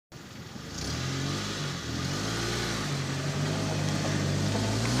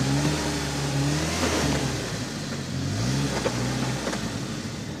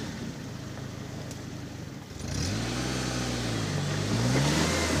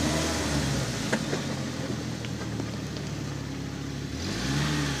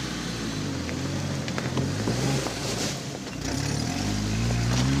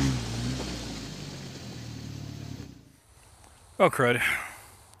Oh crud.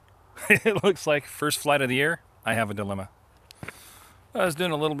 It looks like first flight of the year, I have a dilemma. I was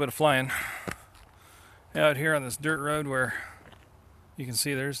doing a little bit of flying out here on this dirt road where you can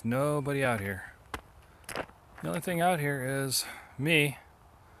see there's nobody out here. The only thing out here is me,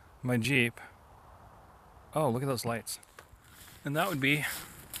 my Jeep. Oh, look at those lights. And that would be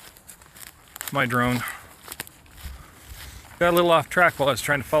my drone. Got a little off track while I was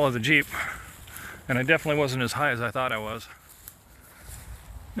trying to follow the Jeep, and I definitely wasn't as high as I thought I was.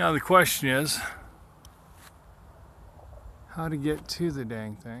 Now the question is, how to get to the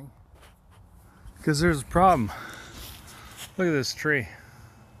dang thing? Because there's a problem. Look at this tree.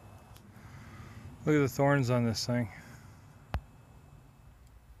 Look at the thorns on this thing.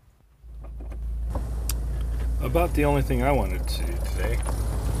 About the only thing I wanted to do today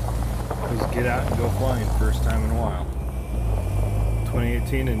was get out and go flying first time in a while.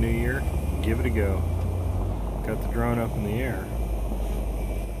 2018, a new year, give it a go. Got the drone up in the air.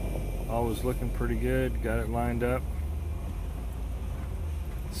 All was looking pretty good, got it lined up.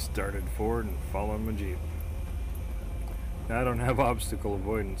 Started forward and followed my Jeep. Now, I don't have obstacle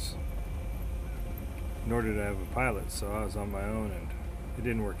avoidance, nor did I have a pilot, so I was on my own and it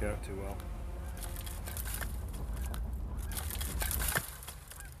didn't work out too well.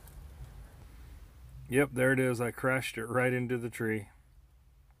 Yep, there it is. I crashed it right into the tree.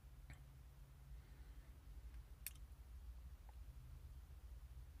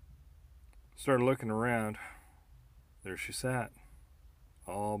 Started looking around. There she sat,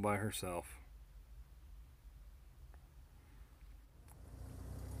 all by herself.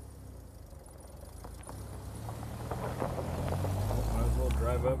 Well, might as well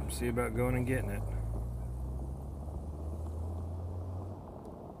drive up and see about going and getting it.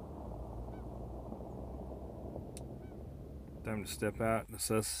 Time to step out and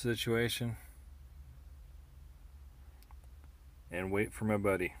assess the situation and wait for my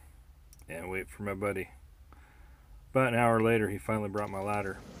buddy. About an hour later, he finally brought my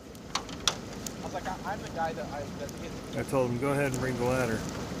ladder. I was like, I'm the guy that hit. I told him, go ahead and bring the ladder.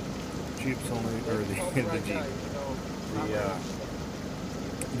 Jeep's only, or the Jeep.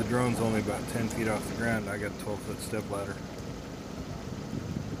 The drone's only about 10 feet off the ground. I got a 12-foot step ladder.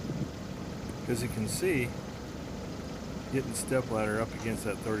 As you can see, getting the step ladder up against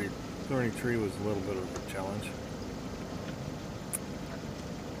that thorny tree was a little bit of a challenge.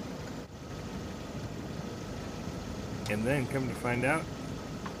 And then come to find out,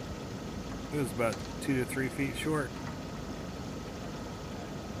 it was about 2 to 3 feet short.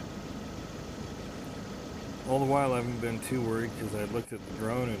 All the while I haven't been too worried because I looked at the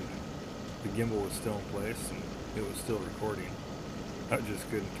drone and the gimbal was still in place and it was still recording. I just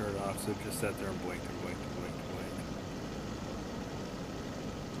couldn't turn it off, so it just sat there and blinked and blinked and blinked and blinked.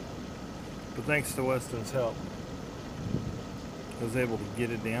 But thanks to Weston's help, I was able to get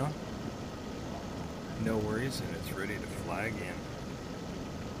it down. No worries, and it's ready to fly again.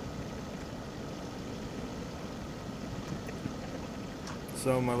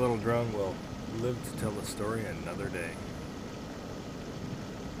 So my little drone will live to tell the story another day.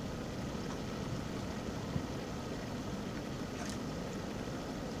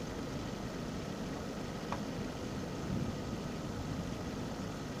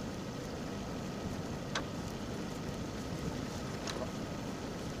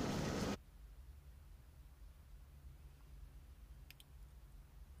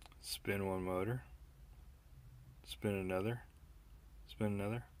 Spin one motor, spin another, spin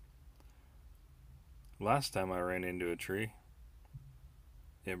another. Last time I ran into a tree,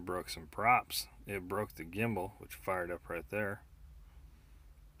 it broke some props. It broke the gimbal, which fired up right there,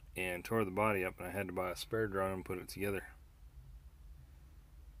 and tore the body up, and I had to buy a spare drone and put it together.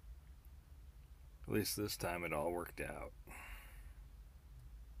 At least this time it all worked out.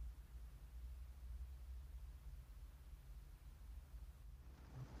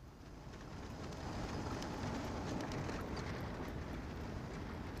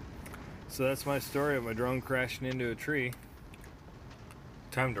 So that's my story of my drone crashing into a tree.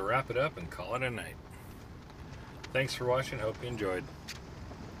 Time to wrap it up and call it a night. Thanks for watching. Hope you enjoyed.